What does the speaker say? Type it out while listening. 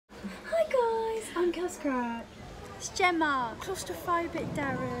Handcuffs crack. It's Gemma, claustrophobic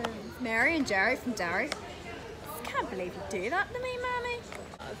Durham. Mary and Jerry from Derry. I can't believe you do that to me, Mammy.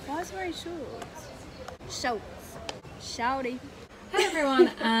 Why is he wearing shorts? Shorts. Shouty. Hello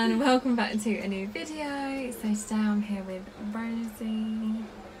everyone and welcome back to a new video. So today I'm here with Rosie.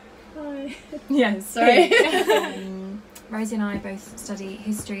 Hi. Yes, sorry. Rosie and I both study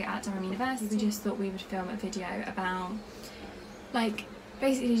history at Durham University. We just thought we would film a video about, like,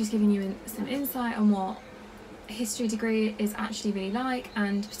 basically just giving you some insight on what a history degree is actually really like,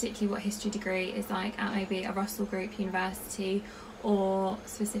 and particularly what a history degree is like at maybe a Russell Group university or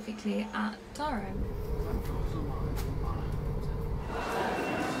specifically at Durham.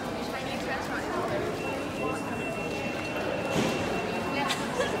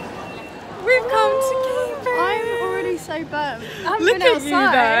 We've come to Cambridge. I'm already so burnt. Look at you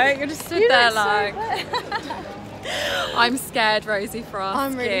though, you're just stood there like... I'm scared, Rosie, for our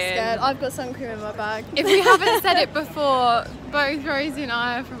I'm skin. really scared. I've got sun cream in my bag. If we haven't said it before, both Rosie and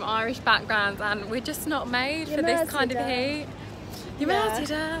I are from Irish backgrounds and we're just not made for this kind of heat. But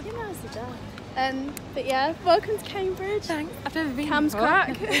yeah, welcome to Cambridge. Thanks. I've never been Cam's before.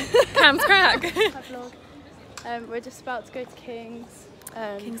 crack. Cam's crack. Hi vlog. We're just about to go to King's.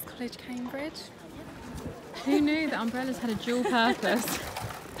 King's College, Cambridge. Who knew that umbrellas had a dual purpose?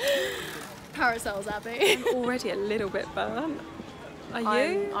 Parasols, Abby. I'm already a little bit burnt. Are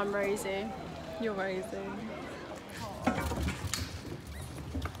you? I'm Rosie. You're Rosie.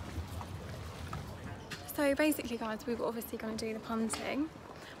 So basically, guys, we were obviously going to do the punting,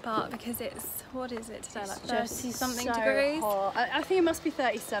 but because it's, what is it today, like 30 something degrees? Hot. I think it must be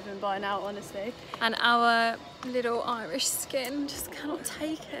 37 by now, honestly. And our little Irish skin just cannot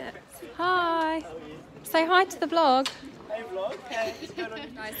take it. Hi! Say hi to the vlog. Hey vlog. Hey, what's going on?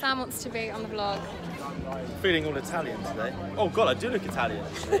 Guys, Sam wants to be on the vlog. Feeling all Italian today. Oh god, I do look Italian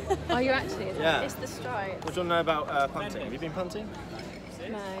actually. Are you actually? Yeah. It's the stripes. What do you want to know about punting? Have you been punting?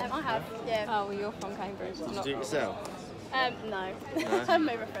 No. I have, yeah. Oh, well, you're from Cambridge. Did you do it yourself? No. I'm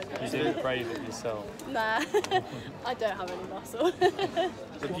over friend. You didn't brave it yourself. Nah, I don't have any muscle.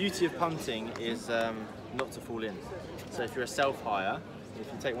 The beauty of punting is not to fall in. So if you're a self-hire, if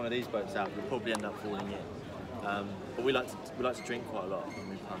you take one of these boats out, you'll probably end up falling in. But we like to drink quite a lot when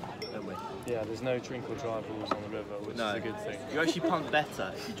we punt, don't we? Yeah, there's no drink or drive rules on the river, which is a good thing. You actually punt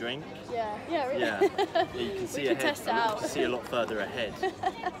better if you drink. Yeah, really. Yeah, you can see can ahead. test it out. You can see a lot further ahead.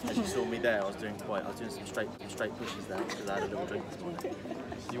 As you saw me there, I was doing some straight pushes there because I had a little drink this morning.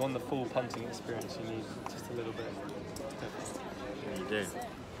 You want the full punting experience, you need just a little bit. Yeah, you do.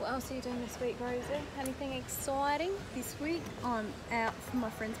 What else are you doing this week, Rosie? Anything exciting? This week I'm out for my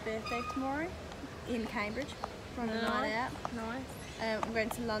friend's birthday tomorrow in Cambridge. Running a night out. Nice. I'm going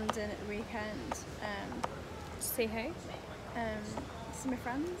to London at the weekend. See who? See my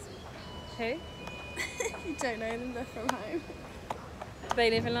friends. Who? You don't know them, they're from home. They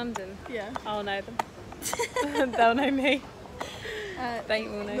live in London? Yeah. I'll know them. They'll know me. They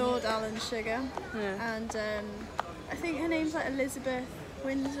will know Lord me. Alan Sugar. Yeah. And I think her name's like Elizabeth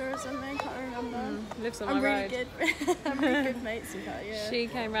Windsor or something, can't remember. Lives on I'm my really road. good. I'm really good mates with her, yeah. She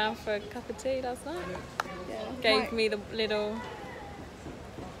came round for a cup of tea last night. Yeah. Gave me the little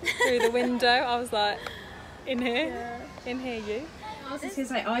through the window. I was like, in here, in here, you. I was just going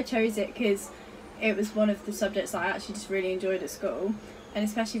to say, I chose it because it was one of the subjects that I actually just really enjoyed at school, and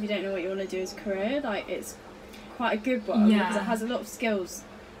especially if you don't know what you want to do as a career, like, it's quite a good one because it has a lot of skills,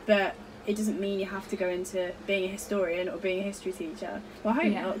 but it doesn't mean you have to go into being a historian or being a history teacher. Well, I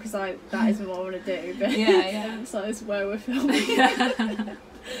hope not, because that isn't what I want to do, but so it's where we're filming. We're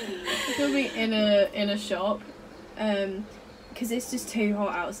filming in a shop because it's just too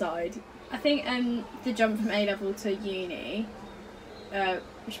hot outside. I think the jump from A-level to uni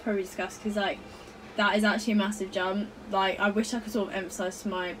we should probably discuss, because like that is actually a massive jump. Like, I wish I could sort of emphasise to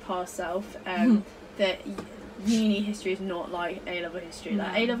my past self that uni history is not like A-level history.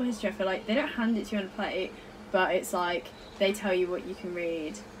 Like, A-level history, I feel like they don't hand it to you on a plate, but it's like they tell you what you can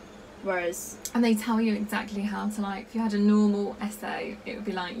read, whereas... And they tell you exactly how to, like, if you had a normal essay, it would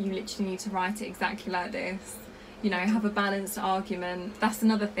be like, you literally need to write it exactly like this. You know, have a balanced argument. That's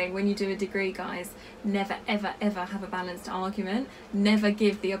another thing, when you do a degree, guys, never, ever, ever have a balanced argument. Never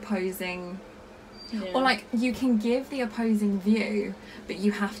give the opposing... Yeah. Or, like, you can give the opposing view, but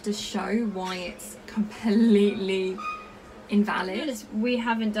you have to show why it's completely invalid. We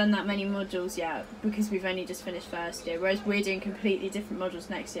haven't done that many modules yet because we've only just finished first year, whereas we're doing completely different modules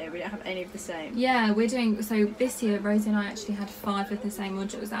next year. We don't have any of the same. Yeah, we're doing, so this year Rosie and I actually had 5 of the same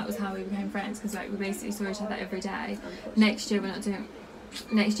modules. That was how we became friends, because like we basically saw each other every day. Next year we're not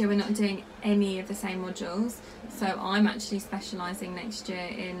doing any of the same modules, so I'm actually specialising next year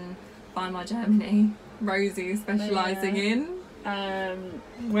in Find My Germany. Rosie specialising in.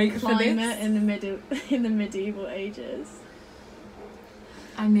 Wait for Climate this. in the medieval ages.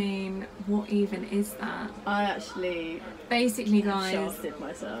 I mean, what even is that? I actually Basically, guys, shafted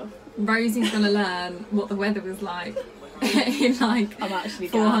myself. Rosie's gonna learn what the weather was like in like I'm actually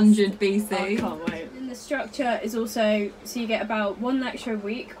 400 gassed. BC. I can't wait. And the structure is also, so you get about 1 lecture a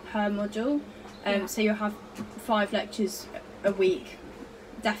week per module. So you'll have 5 lectures a week,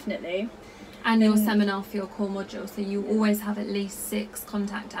 definitely. And your seminar for your core module, so you always have at least 6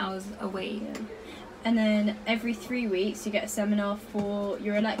 contact hours a week. Yeah. And then every 3 weeks you get a seminar for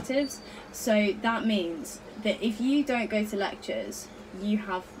your electives. So that means that if you don't go to lectures, you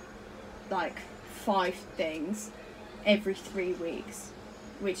have like 5 things every 3 weeks,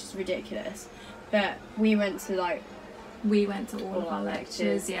 which is ridiculous. But we went to all of our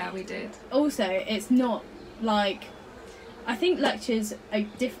lectures. Yeah, we did. Also, it's not like, I think lectures are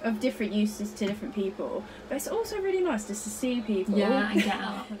of different uses to different people, but it's also really nice just to see people. Yeah, and get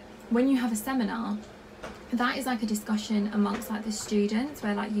out. When you have a seminar, that is like a discussion amongst like the students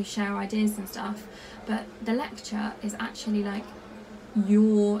where like you share ideas and stuff, but the lecture is actually like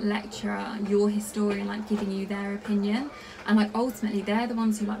your lecturer, your historian, like giving you their opinion, and like ultimately they're the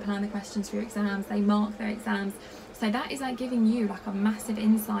ones who like plan the questions for your exams, they mark their exams, so that is like giving you like a massive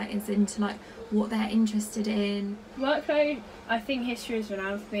insight into like what they're interested in. Workload, I think history is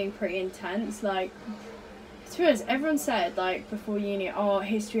renowned for being pretty intense. Like, to be honest, everyone said like before uni, oh,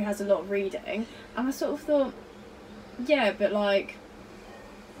 history has a lot of reading, and I sort of thought, yeah, but like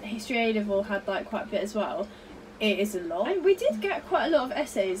history A level had like quite a bit as well. It is a lot, and we did get quite a lot of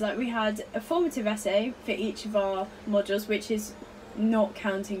essays. Like, we had a formative essay for each of our modules, which is not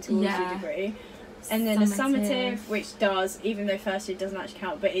counting towards your degree, and then a summative, which does, even though first year doesn't actually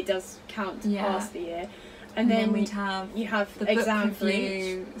count, but it does count past the year. And then we'd have you have the exam book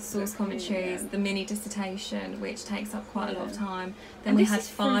review, source commentaries, the mini dissertation, which takes up quite a lot of time. Then we had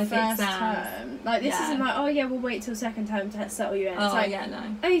 5 exams. Term. Like, this isn't like, oh yeah, we'll wait till second term to settle you in. It's like,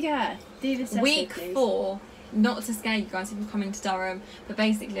 no. Oh yeah, do this. Week please. 4. Not to scare you guys if you're coming to Durham, but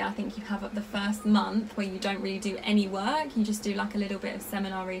basically I think you have the first month where you don't really do any work, you just do like a little bit of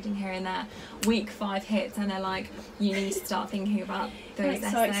seminar reading here and there. Week 5 hits and they're like, you need to start thinking about those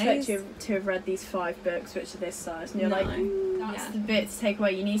essays. So I expect you to have read these 5 books which are this size, and you're like, that's the bit to take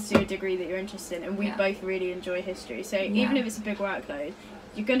away. You need to do a degree that you're interested in, and we both really enjoy history, so even if it's a big workload,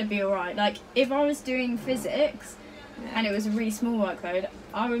 you're going to be alright. Like, if I was doing physics and it was a really small workload,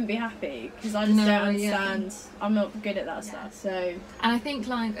 I wouldn't be happy, because I just don't understand. I'm not good at that stuff. So, and I think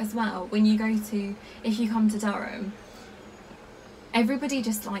like as well, when you if you come to Durham, everybody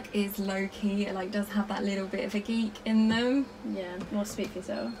just like is low key, like does have that little bit of a geek in them. Yeah, more speak for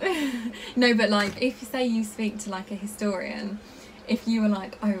yourself. No, but like if you say you speak to like a historian, if you were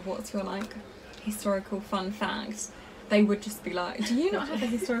like, oh, what's your like historical fun fact, they would just be like, do you not have a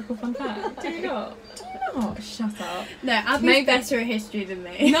historical fun fact? Do you not? Do you not? Shut up. No, Abby's better at history than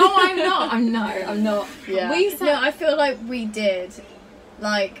me. No, I'm not. I'm not. Yeah. No, I feel like we did.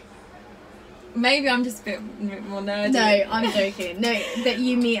 Like, maybe I'm just a bit more nerdy. No, I'm joking. No, that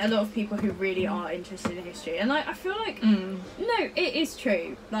you meet a lot of people who really are interested in history. And like, I feel like, no, it is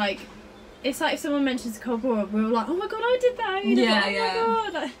true. Like, it's like if someone mentions the Cold War, we're like, oh my god, I did that. You know, yeah, like,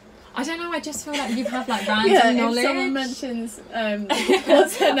 oh my god. I don't know, I just feel like you have like random knowledge. If someone mentions,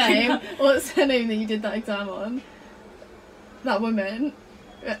 what's her name? What's her name that you did that exam on? That woman.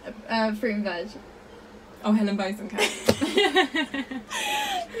 Fruit and veg. Oh, Helen Bosanquet.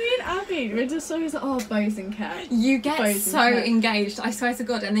 Me and Abby, we're just always like, oh, Bosanquet. You get so engaged, I swear to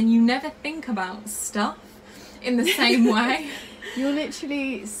God, and then you never think about stuff in the same way. You'll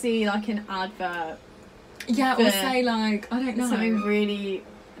literally see like an advert. Yeah, or say like, I don't know. Something really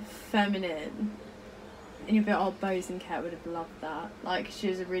feminine, and you'll be like, oh, Bosanquet would have loved that. Like, she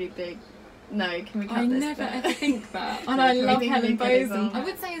was a really big. No, can we cut this? I never ever think that. And I love Helen Bosanquet. I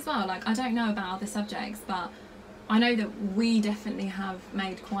would say as well, like, I don't know about other subjects, but I know that we definitely have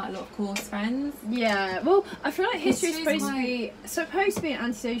made quite a lot of course friends. Yeah, well, I feel like history is supposed to be an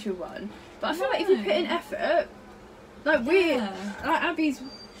antisocial one, but I feel like if you put in effort, like like Abby's,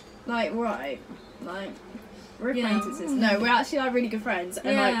 like, right, like. We're acquaintances. No, we're actually like really good friends,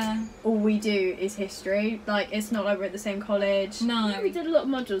 and like all we do is history. Like, it's not like we're at the same college. No, we did a lot of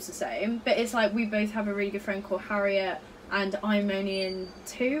modules the same, but it's like we both have a really good friend called Harriet, and I'm only in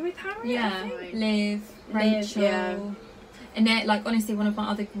 2 with Harriet. Yeah, Liv, Rachel, Inez. Like, honestly, one of my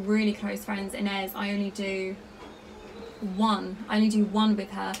other really close friends, Inez. I only do one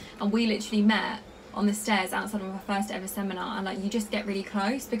with her, and we literally met on the stairs outside of our first ever seminar, and like you just get really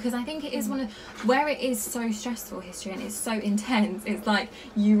close, because I think it is one of where it is so stressful, history, and it's so intense, it's like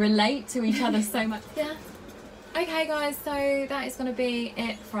you relate to each other so much. Yeah. Okay guys, so that is going to be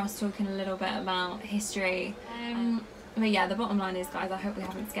it for us talking a little bit about history. But yeah, the bottom line is, guys, I hope we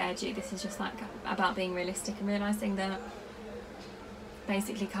haven't scared you. This is just like about being realistic and realising that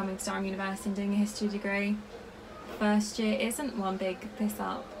basically coming to Durham University and doing a history degree first year isn't one big piss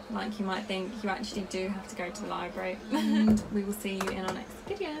up like you might think. You actually do have to go to the library. And we will see you in our next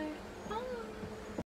video.